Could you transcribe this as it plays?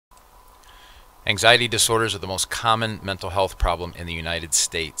Anxiety disorders are the most common mental health problem in the United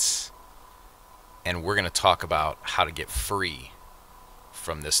States. And we're going to talk about how to get free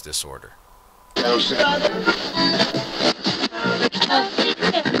from this disorder.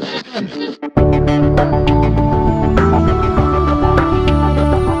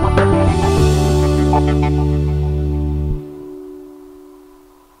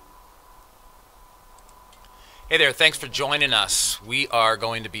 Hey there, thanks for joining us. We are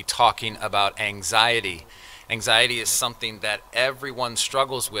going to be talking about anxiety. Anxiety is something that everyone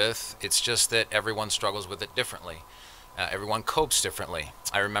struggles with. It's just that everyone struggles with it differently. Everyone copes differently.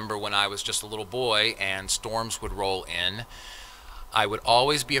 I remember when I was just a little boy and storms would roll in, I would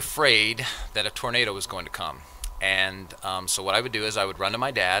always be afraid that a tornado was going to come. And so what I would do is I would run to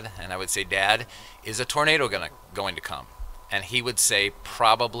my dad and I would say, "Dad, is a tornado going to come?" And he would say,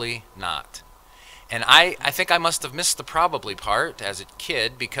 "Probably not." And I think I must have missed the probably part as a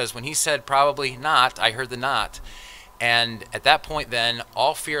kid, because when he said probably not, I heard the not. And at that point then,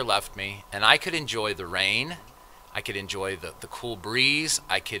 all fear left me, and I could enjoy the rain. I could enjoy the cool breeze.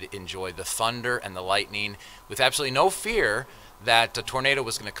 I could enjoy the thunder and the lightning with absolutely no fear that a tornado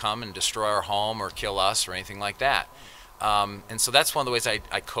was going to come and destroy our home or kill us or anything like that. And so that's one of the ways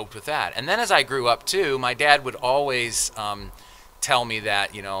I coped with that. And then as I grew up too, my dad would always tell me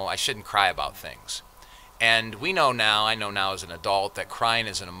that, I shouldn't cry about things. And we know now, I know now as an adult, that crying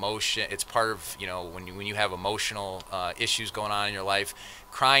is an emotion. It's part of, when you have emotional issues going on in your life,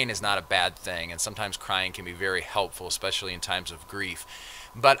 crying is not a bad thing. And sometimes crying can be very helpful, especially in times of grief.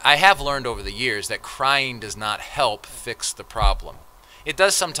 But I have learned over the years that crying does not help fix the problem. It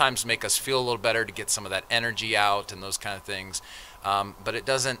does sometimes make us feel a little better to get some of that energy out and those kind of things, but it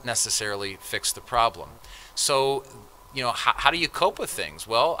doesn't necessarily fix the problem. So, how do you cope with things?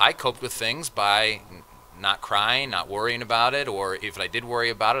 Well, I coped with things by not crying, not worrying about it, or if I did worry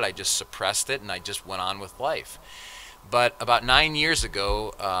about it, I just suppressed it and I just went on with life. But about 9 years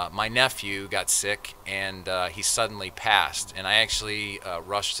ago, my nephew got sick and he suddenly passed. And I actually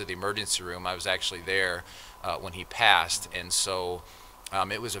rushed to the emergency room. I was actually there when he passed. And so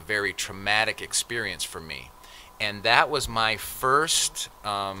it was a very traumatic experience for me. And that was my first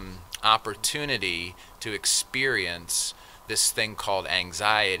opportunity to experience this thing called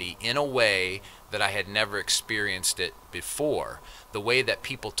anxiety in a way that I had never experienced it before. The way that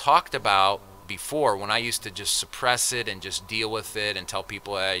people talked about before, when I used to just suppress it and just deal with it and tell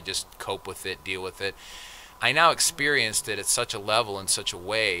people I just cope with it, deal with it, I now experienced it at such a level in such a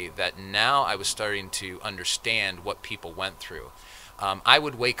way that now I was starting to understand what people went through. I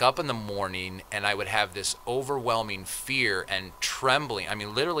would wake up in the morning and I would have this overwhelming fear and trembling. I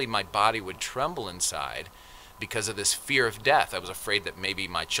mean, literally my body would tremble inside because of this fear of death. I was afraid that maybe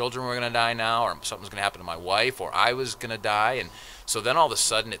my children were going to die now, or something was going to happen to my wife, or I was going to die. And so then all of a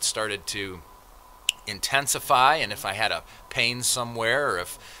sudden it started to intensify, and if I had a pain somewhere, or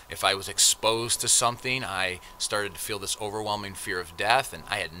if I was exposed to something, I started to feel this overwhelming fear of death, and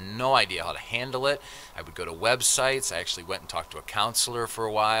I had no idea how to handle it. I would go to websites. I actually went and talked to a counselor for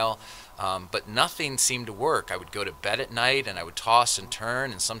a while, but nothing seemed to work. I would go to bed at night and I would toss and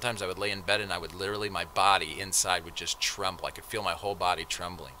turn, and sometimes I would lay in bed and I would literally, my body inside would just tremble. I could feel my whole body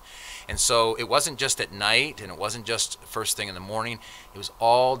trembling. And so it wasn't just at night, and it wasn't just first thing in the morning. It was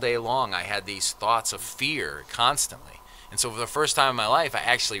all day long. I had these thoughts of fear constantly. And so for the first time in my life, I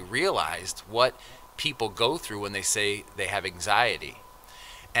actually realized what people go through when they say they have anxiety.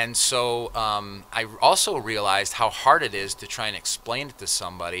 And so I also realized how hard it is to try and explain it to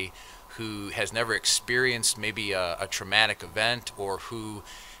somebody who has never experienced maybe a traumatic event, or who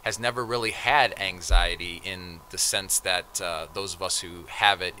has never really had anxiety in the sense that those of us who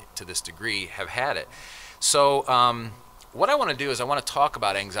have it to this degree have had it. So what I want to do is I want to talk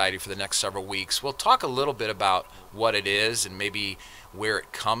about anxiety for the next several weeks. We'll talk a little bit about what it is and maybe where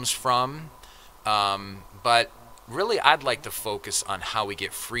it comes from. But really I'd like to focus on how we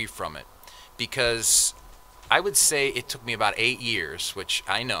get free from it, because I would say it took me about 8 years, which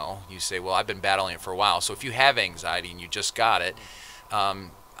I know you say, well, I've been battling it for a while. So if you have anxiety and you just got it,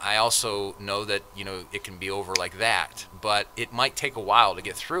 I also know that it can be over like that, but it might take a while to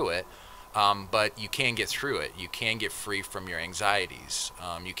get through it. But you can get through it. You can get free from your anxieties.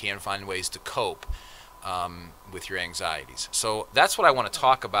 You can find ways to cope with your anxieties. So that's what I want to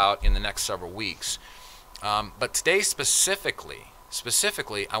talk about in the next several weeks. But today specifically,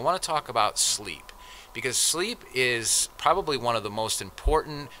 I want to talk about sleep, because sleep is probably one of the most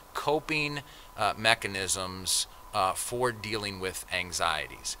important coping mechanisms for dealing with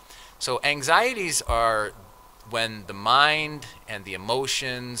anxieties. So anxieties are when the mind and the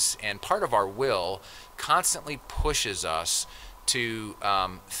emotions and part of our will constantly pushes us to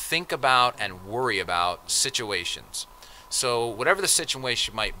think about and worry about situations. So whatever the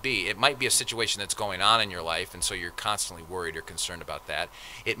situation might be, it might be a situation that's going on in your life, and so you're constantly worried or concerned about that.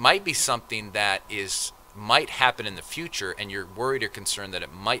 It might be something that might happen in the future, and you're worried or concerned that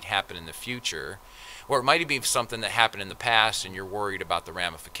it might happen in the future. Or it might be something that happened in the past and you're worried about the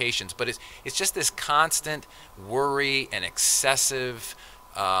ramifications. But it's just this constant worry and excessive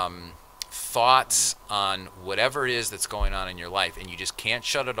thoughts on whatever it is that's going on in your life, and you just can't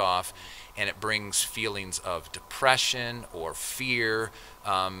shut it off, and it brings feelings of depression or fear.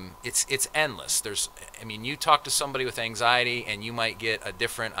 It's endless. You talk to somebody with anxiety and you might get a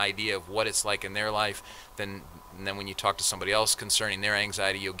different idea of what it's like in their life than when you talk to somebody else concerning their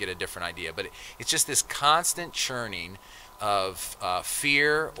anxiety, you'll get a different idea. But it's just this constant churning of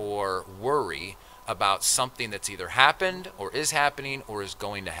fear or worry about something that's either happened or is happening or is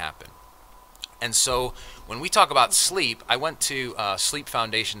going to happen. And so when we talk about sleep, I went to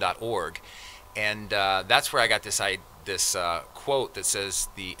sleepfoundation.org, and that's where I got this quote that says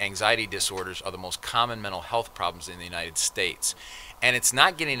the anxiety disorders are the most common mental health problems in the United States. And it's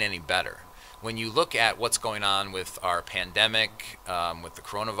not getting any better. When you look at what's going on with our pandemic, with the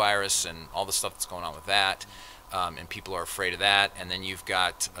coronavirus and all the stuff that's going on with that, and people are afraid of that, and then you've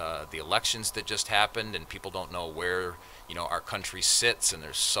got the elections that just happened, and people don't know where our country sits, and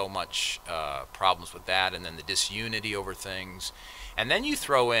there's so much problems with that, and then the disunity over things. And then you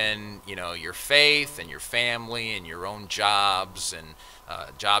throw in, your faith and your family and your own jobs and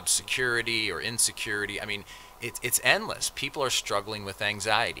job security or insecurity. I mean, it's endless. People are struggling with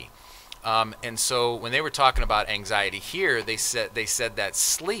anxiety. And so when they were talking about anxiety here, they said that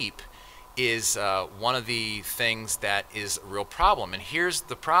sleep is one of the things that is a real problem. And here's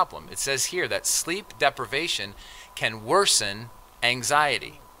the problem. It says here that sleep deprivation can worsen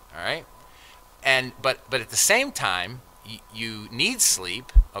anxiety. All right? But at the same time, you need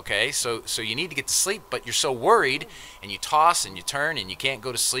sleep, okay? So you need to get to sleep, but you're so worried, and you toss and you turn, and you can't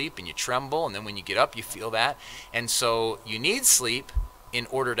go to sleep, and you tremble, and then when you get up, you feel that. And so you need sleep in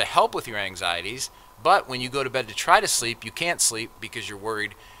order to help with your anxieties, but when you go to bed to try to sleep, you can't sleep because you're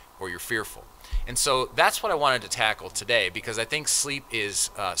worried or you're fearful. And so that's what I wanted to tackle today, because I think sleep is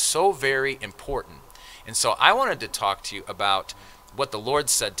so very important. And so I wanted to talk to you about what the Lord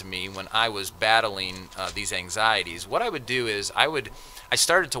said to me when I was battling these anxieties. What I would do is I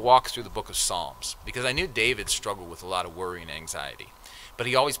started to walk through the book of Psalms, because I knew David struggled with a lot of worry and anxiety, but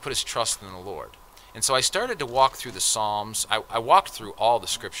he always put his trust in the Lord. And so I started to walk through the Psalms. I walked through all the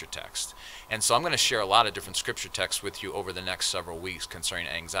scripture texts. And so I'm going to share a lot of different scripture texts with you over the next several weeks concerning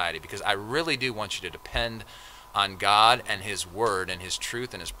anxiety, because I really do want you to depend on God and His Word and His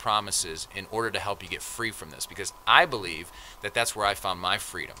truth and His promises in order to help you get free from this, because I believe that that's where I found my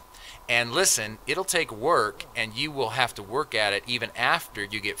freedom. And listen, it'll take work, and you will have to work at it even after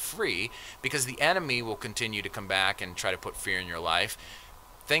you get free, because the enemy will continue to come back and try to put fear in your life.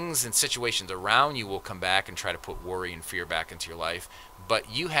 Things and situations around you will come back and try to put worry and fear back into your life, but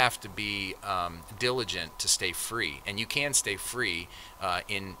you have to be diligent to stay free, and you can stay free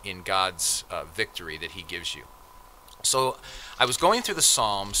in God's victory that He gives you. So I was going through the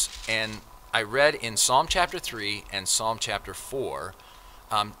Psalms, and I read in Psalm chapter 3 and Psalm chapter 4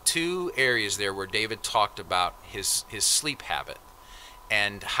 two areas there where David talked about his sleep habit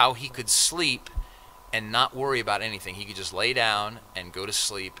and how he could sleep and not worry about anything. He could just lay down and go to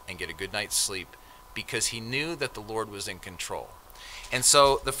sleep and get a good night's sleep because he knew that the Lord was in control. And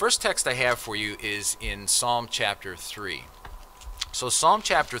so the first text I have for you is in Psalm chapter 3. So Psalm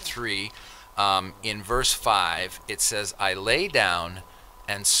chapter 3, in verse 5, it says, "I lay down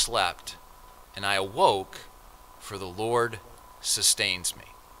and slept, and I awoke, for the Lord sustains me."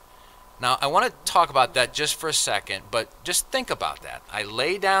 Now, I want to talk about that just for a second, but just think about that. I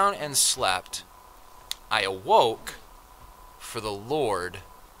lay down and slept, I awoke, for the Lord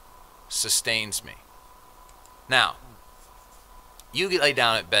sustains me. Now, you lay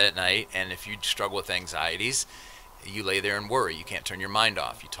down at bed at night, and if you struggle with anxieties, you lay there and worry. You can't turn your mind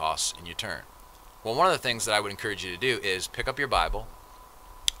off. You toss and you turn. Well, one of the things that I would encourage you to do is pick up your Bible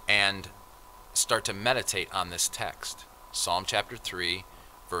and start to meditate on this text. Psalm chapter 3,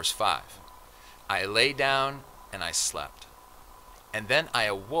 verse 5. I lay down and I slept, and then I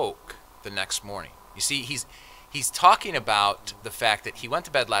awoke the next morning. You see, he's talking about the fact that he went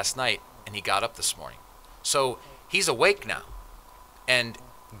to bed last night and he got up this morning. So he's awake now, and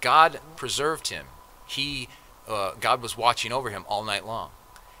God preserved him. God was watching over him all night long.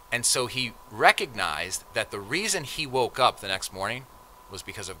 And so he recognized that the reason he woke up the next morning was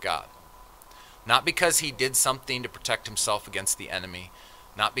because of God. Not because he did something to protect himself against the enemy,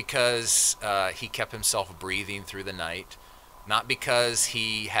 not because he kept himself breathing through the night, not because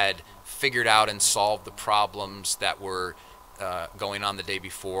he had figured out and solved the problems that were going on the day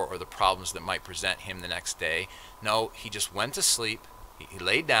before or the problems that might present him the next day. No, he just went to sleep. He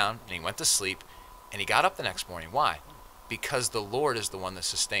laid down and he went to sleep, and he got up the next morning. Why? Because the Lord is the one that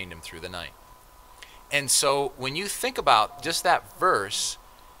sustained him through the night. And so when you think about just that verse,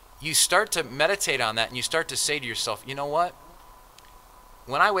 you start to meditate on that and you start to say to yourself, you know what?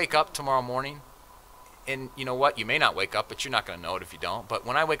 When I wake up tomorrow morning, and you know what? You may not wake up, but you're not going to know it if you don't. But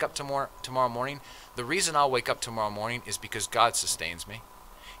when I wake up tomorrow morning, the reason I'll wake up tomorrow morning is because God sustains me.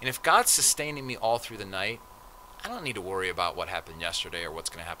 And if God's sustaining me all through the night, I don't need to worry about what happened yesterday or what's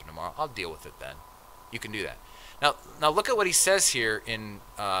going to happen tomorrow. I'll deal with it then. You can do that. Now look at what he says here in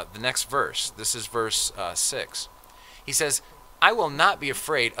the next verse. This is verse 6. He says, I will not be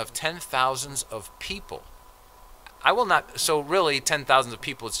afraid of 10,000s of people. I will not. So really, 10,000s of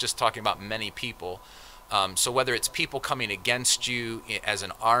people, it's just talking about many people. So whether it's people coming against you as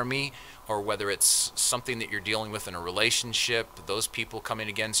an army, or whether it's something that you're dealing with in a relationship, those people coming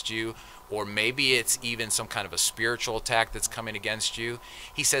against you, or maybe it's even some kind of a spiritual attack that's coming against you.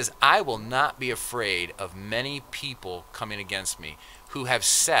 He says, I will not be afraid of many people coming against me who have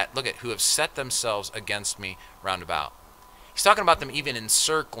set themselves against me round about. He's talking about them even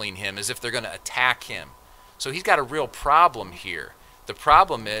encircling him as if they're going to attack him. So he's got a real problem here. The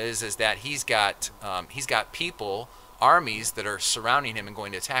problem is that he's got people, armies that are surrounding him and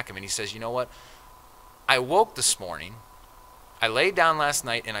going to attack him. And he says, you know what? I woke this morning, I laid down last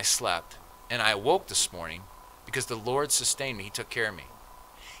night and I slept, and I awoke this morning because the Lord sustained me. He took care of me.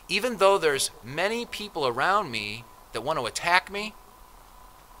 Even though there's many people around me that want to attack me,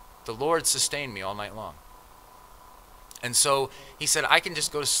 the Lord sustained me all night long. And so he said, I can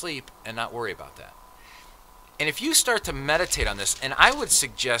just go to sleep and not worry about that. And if you start to meditate on this, and I would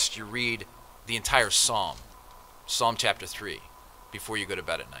suggest you read the entire Psalm, Psalm chapter 3, before you go to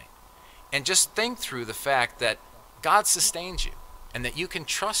bed at night. And just think through the fact that God sustains you and that you can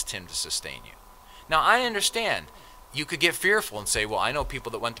trust him to sustain you. Now, I understand you could get fearful and say, well, I know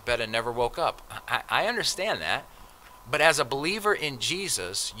people that went to bed and never woke up. I understand that. But as a believer in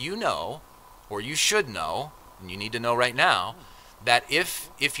Jesus, you know, or you should know, and you need to know right now, that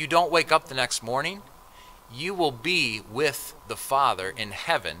if you don't wake up the next morning, you will be with the Father in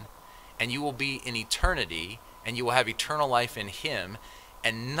heaven, and you will be in eternity, and you will have eternal life in him,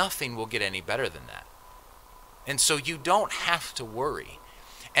 and nothing will get any better than that. And so you don't have to worry.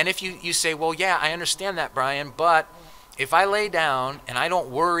 And if you say, well, yeah, I understand that, Brian, but if I lay down and I don't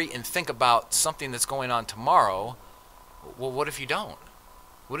worry and think about something that's going on tomorrow, well, what if you don't?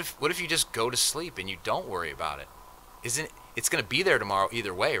 What if you just go to sleep and you don't worry about it? It's going to be there tomorrow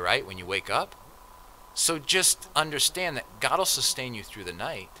either way, right, when you wake up? So just understand that God will sustain you through the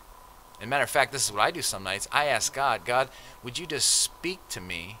night. As a matter of fact, this is what I do some nights. I ask God, would you just speak to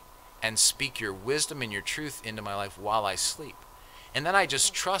me and speak your wisdom and your truth into my life while I sleep? And then I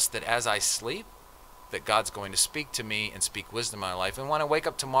just trust that as I sleep, that God's going to speak to me and speak wisdom in my life. And when I wake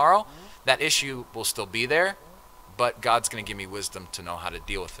up tomorrow, that issue will still be there, but God's going to give me wisdom to know how to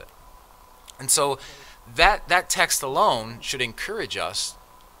deal with it. And so that text alone should encourage us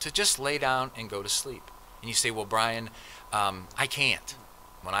to just lay down and go to sleep. And you say, well, Brian, I can't.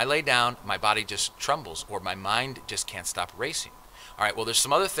 When I lay down, my body just trembles, or my mind just can't stop racing. All right, well, there's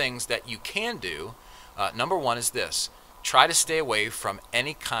some other things that you can do. Number one is this. Try to stay away from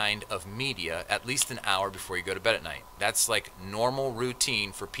any kind of media at least an hour before you go to bed at night. That's like normal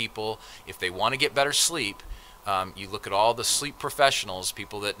routine for people. If they want to get better sleep, you look at all the sleep professionals,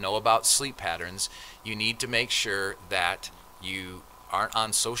 people that know about sleep patterns, you need to make sure that you aren't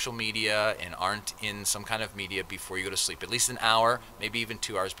on social media and aren't in some kind of media before you go to sleep. At least an hour, maybe even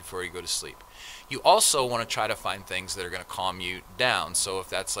 2 hours before you go to sleep. You also want to try to find things that are going to calm you down. So if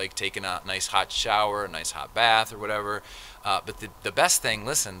that's like taking a nice hot shower, a nice hot bath or whatever. But the best thing,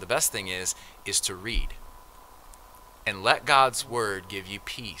 the best thing is to read. And let God's word give you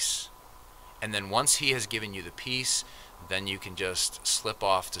peace. And then once he has given you the peace, then you can just slip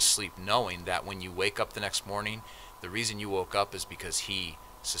off to sleep knowing that when you wake up the next morning, the reason you woke up is because he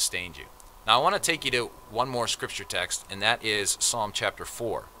sustained you. Now I want to take you to one more scripture text, and that is Psalm chapter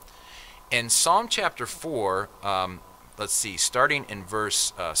 4. In Psalm chapter 4, let's see, starting in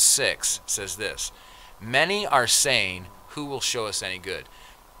verse 6, says this, many are saying, who will show us any good?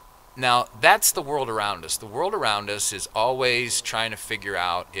 Now, that's the world around us. The world around us is always trying to figure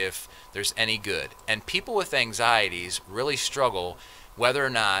out if there's any good. And people with anxieties really struggle whether or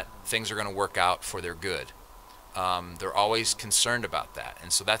not things are going to work out for their good. They're always concerned about that.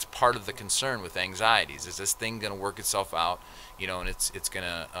 And so that's part of the concern with anxieties. Is this thing going to work itself out, and it's going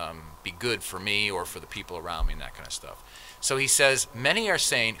to be good for me or for the people around me and that kind of stuff. So he says, many are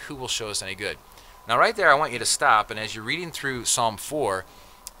saying, who will show us any good? Now right there I want you to stop, and as you're reading through Psalm 4,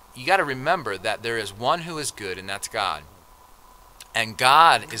 you got to remember that there is one who is good, and that's God. And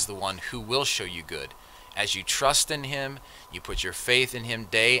God is the one who will show you good. As you trust in him, you put your faith in him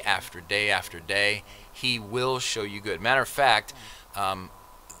day after day after day, he will show you good. Matter of fact,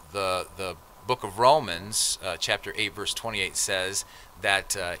 the book of Romans, chapter 8, verse 28 says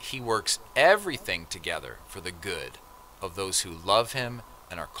that he works everything together for the good of those who love him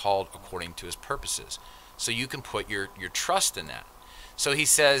and are called according to his purposes. So you can put your trust in that. So he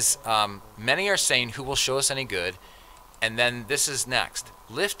says, many are saying, who will show us any good? And then this is next.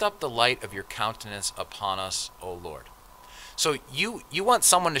 Lift up the light of your countenance upon us, O Lord. So you want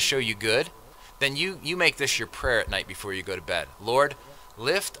someone to show you good? Then you make this your prayer at night before you go to bed. Lord,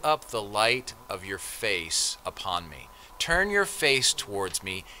 lift up the light of your face upon me. Turn your face towards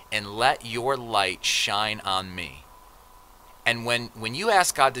me and let your light shine on me. And when you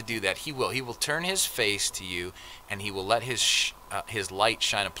ask God to do that, he will. He will turn his face to you, and he will let his light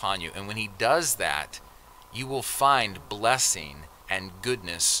shine upon you. And when he does that, you will find blessing and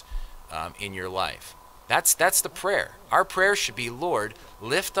goodness in your life. That's the prayer. Our prayer should be, Lord,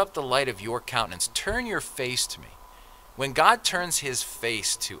 lift up the light of your countenance. Turn your face to me. When God turns his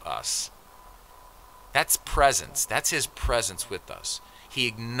face to us, that's presence. That's his presence with us. He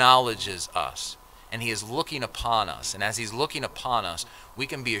acknowledges us, and he is looking upon us. And as he's looking upon us, we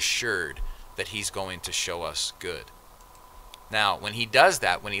can be assured that he's going to show us good. Now, when he does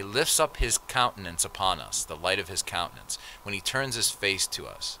that, when he lifts up his countenance upon us, the light of his countenance, when he turns his face to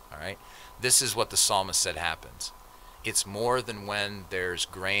us, all right, this is what the psalmist said happens. It's more than when there's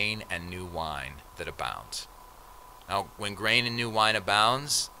grain and new wine that abounds. Now, when grain and new wine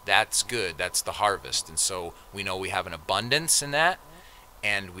abounds, that's good. That's the harvest. And so we know we have an abundance in that,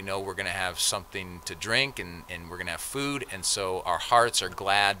 and we know we're going to have something to drink, and we're going to have food. And so our hearts are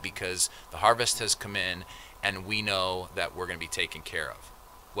glad because the harvest has come in, and we know that we're going to be taken care of.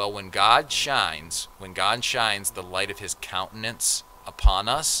 Well, when God shines the light of his countenance upon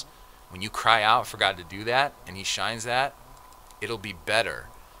us, when you cry out for God to do that and he shines that, it'll be better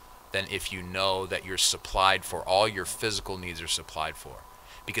than if you know that you're supplied for, all your physical needs are supplied for.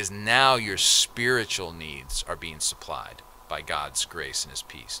 Because now your spiritual needs are being supplied by God's grace and his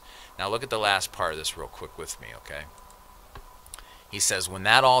peace. Now look at the last part of this real quick with me, okay? He says, when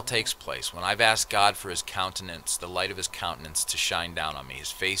that all takes place, when I've asked God for his countenance, the light of his countenance to shine down on me,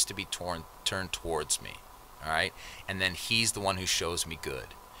 his face to be turned towards me, all right? And then he's the one who shows me good.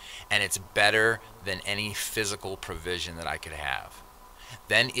 And it's better than any physical provision that I could have.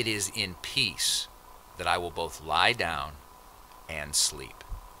 Then it is in peace that I will both lie down and sleep.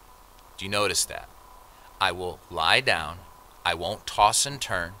 Do you notice that? I will lie down. I won't toss and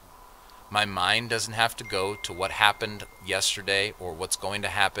turn. My mind doesn't have to go to what happened yesterday or what's going to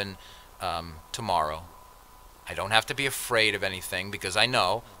happen tomorrow. I don't have to be afraid of anything because I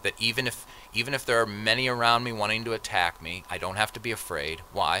know that even if there are many around me wanting to attack me, I don't have to be afraid.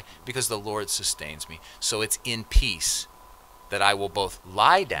 Why? Because the Lord sustains me. So it's in peace that I will both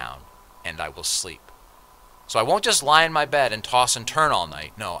lie down and I will sleep. So I won't just lie in my bed and toss and turn all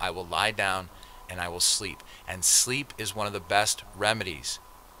night. No, I will lie down and I will sleep. And sleep is one of the best remedies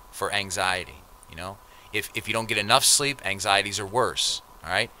for anxiety. You know, if you don't get enough sleep, anxieties are worse. All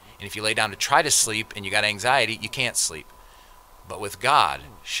right. And if you lay down to try to sleep and you got anxiety, you can't sleep. But with God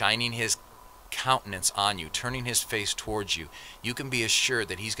shining his countenance on you, turning his face towards you, you can be assured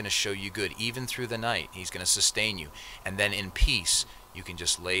that he's going to show you good even through the night. He's going to sustain you. And then in peace, you can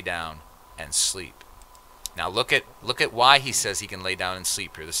just lay down and sleep. Now look at why he says he can lay down and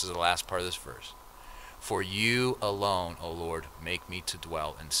sleep here. This is the last part of this verse. For you alone, O Lord, make me to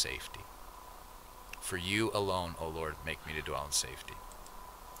dwell in safety. For you alone, O Lord, make me to dwell in safety.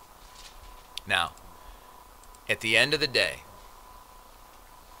 Now, at the end of the day,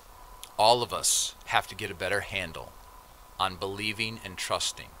 all of us have to get a better handle on believing and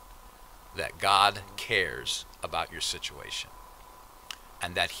trusting that God cares about your situation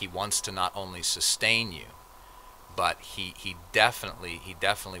and that he wants to not only sustain you, but he definitely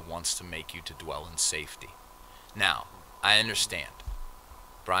wants to make you to dwell in safety. Now, I understand.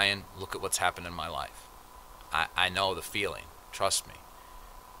 Brian, look at what's happened in my life. I know the feeling. Trust me.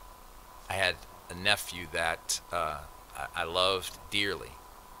 I had a nephew that I loved dearly,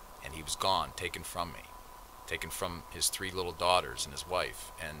 and he was gone, taken from me, taken from his 3 little daughters and his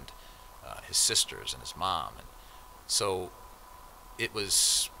wife and his sisters and his mom. And so it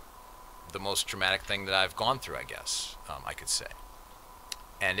was the most traumatic thing that I've gone through, I guess, I could say.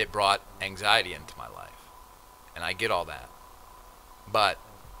 And it brought anxiety into my life. And I get all that. But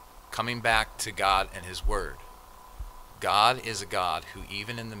coming back to God and his word, God is a God who,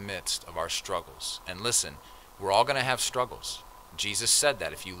 even in the midst of our struggles, and listen, we're all going to have struggles. Jesus said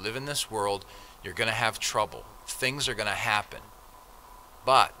that if you live in this world, you're going to have trouble. Things are going to happen.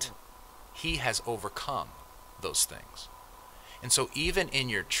 But he has overcome those things. And so even in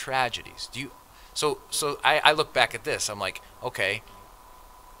your tragedies, I look back at this, I'm like, okay,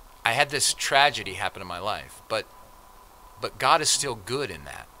 I had this tragedy happen in my life, but God is still good in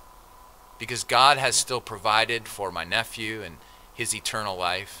that. Because God has still provided for my nephew and his eternal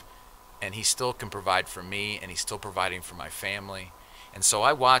life, and he still can provide for me, and he's still providing for my family. And so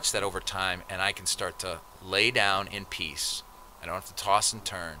I watch that over time, and I can start to lay down in peace. I don't have to toss and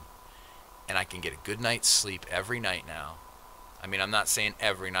turn, and I can get a good night's sleep every night now. I mean, I'm not saying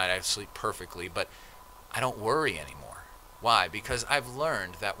every night I sleep perfectly, but I don't worry anymore. Why? Because I've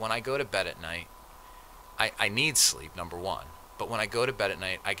learned that when I go to bed at night, I need sleep, number one. But when I go to bed at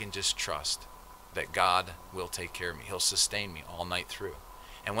night, I can just trust that God will take care of me. He'll sustain me all night through.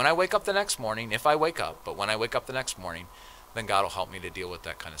 And when I wake up the next morning, if I wake up, but when I wake up the next morning, then God will help me to deal with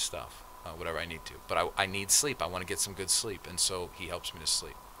that kind of stuff, whatever I need to. But I need sleep. I want to get some good sleep, and so he helps me to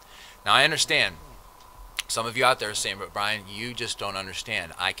sleep. Now, I understand some of you out there are saying, but Brian, you just don't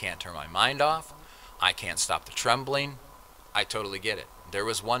understand. I can't turn my mind off. I can't stop the trembling. I totally get it. There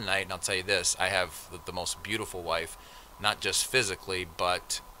was one night, and I'll tell you this, I have the most beautiful wife, not just physically,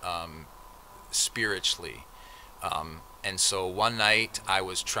 but spiritually. And so one night I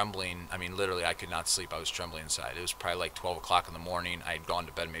was trembling. I mean, literally, I could not sleep. I was trembling inside. It was probably like 12 o'clock in the morning. I had gone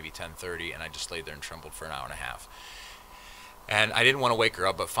to bed maybe 10:30, and I just laid there and trembled for an hour and a half. And I didn't want to wake her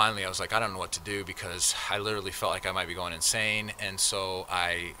up, but finally I was like, I don't know what to do, because I literally felt like I might be going insane. And so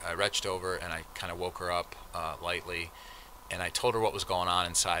I reached over and I kind of woke her up lightly, and I told her what was going on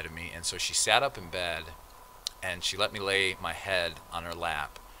inside of me. And so she sat up in bed, and she let me lay my head on her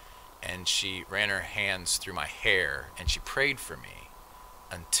lap, and she ran her hands through my hair, and she prayed for me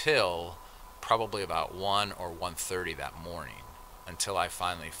until probably about 1 or 1:30 that morning, until I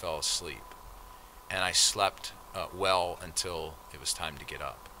finally fell asleep. And I slept well until it was time to get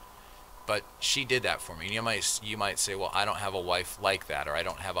up. But she did that for me. You might say, well, I don't have a wife like that, or I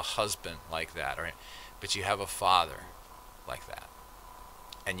don't have a husband like that, but you have a father like that,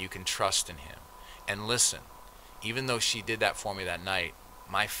 and you can trust in him. And listen, even though she did that for me that night,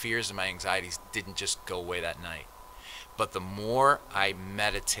 my fears and my anxieties didn't just go away that night. But the more I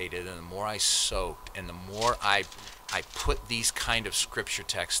meditated, and the more I soaked, and the more I put these kind of scripture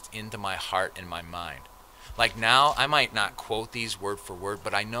texts into my heart and my mind. Like now, I might not quote these word for word,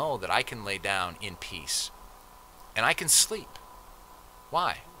 but I know that I can lay down in peace. And I can sleep.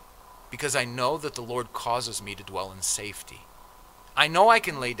 Why? Because I know that the Lord causes me to dwell in safety. I know I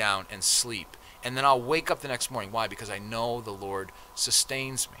can lay down and sleep, and then I'll wake up the next morning. Why? Because I know the Lord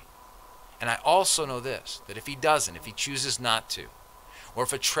sustains me. And I also know this, that if he doesn't, if he chooses not to, or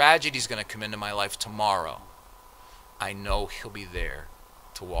if a tragedy is going to come into my life tomorrow, I know he'll be there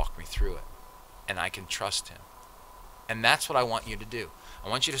to walk me through it. And I can trust him. And that's what I want you to do. I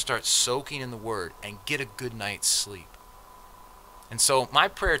want you to start soaking in the word and get a good night's sleep. And so my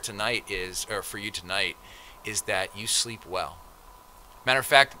prayer tonight is, or for you tonight, is that you sleep well. Matter of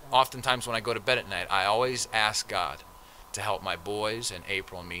fact, oftentimes when I go to bed at night, I always ask God to help my boys and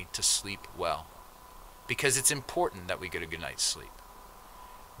April and me to sleep well. Because it's important that we get a good night's sleep.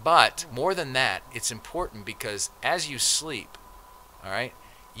 But more than that, it's important because as you sleep, all right,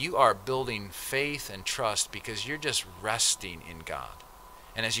 you are building faith and trust because you're just resting in God.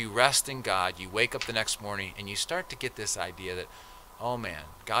 And as you rest in God, you wake up the next morning and you start to get this idea that, oh man,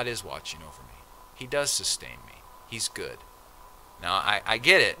 God is watching over me. He does sustain me. He's good. Now, I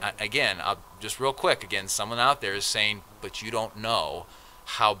get it. Again, just real quick, again, someone out there is saying, but you don't know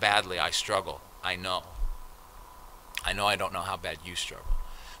how badly I struggle. I know. I know I don't know how bad you struggle.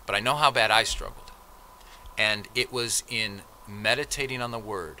 But I know how bad I struggled. And it was in meditating on the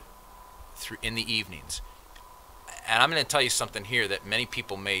word in the evenings. And I'm going to tell you something here that many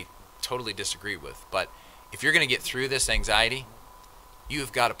people may totally disagree with. But if you're going to get through this anxiety,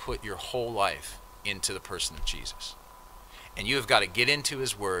 you've got to put your whole life into the person of Jesus. And you have got to get into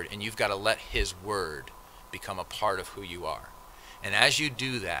his word, and you've got to let his word become a part of who you are. And as you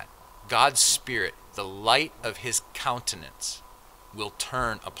do that, God's Spirit, the light of his countenance, will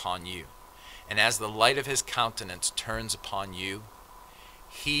turn upon you. And as the light of his countenance turns upon you,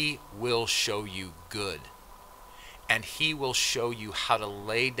 he will show you good. And he will show you how to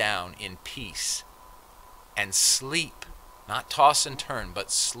lay down in peace and sleep. Not toss and turn,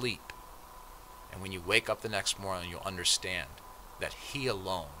 but sleep. And when you wake up the next morning, you'll understand that he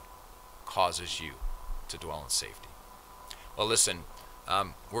alone causes you to dwell in safety. Well, listen,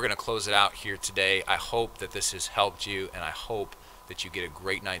 We're going to close it out here today. I hope that this has helped you, and I hope that you get a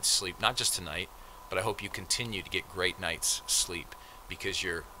great night's sleep, not just tonight, but I hope you continue to get great night's sleep because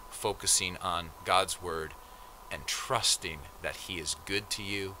you're focusing on God's Word and trusting that He is good to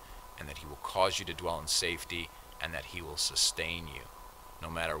you and that He will cause you to dwell in safety and that He will sustain you no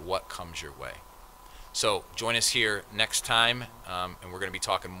matter what comes your way. So join us here next time, and we're going to be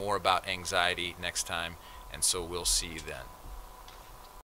talking more about anxiety next time, and so we'll see you then.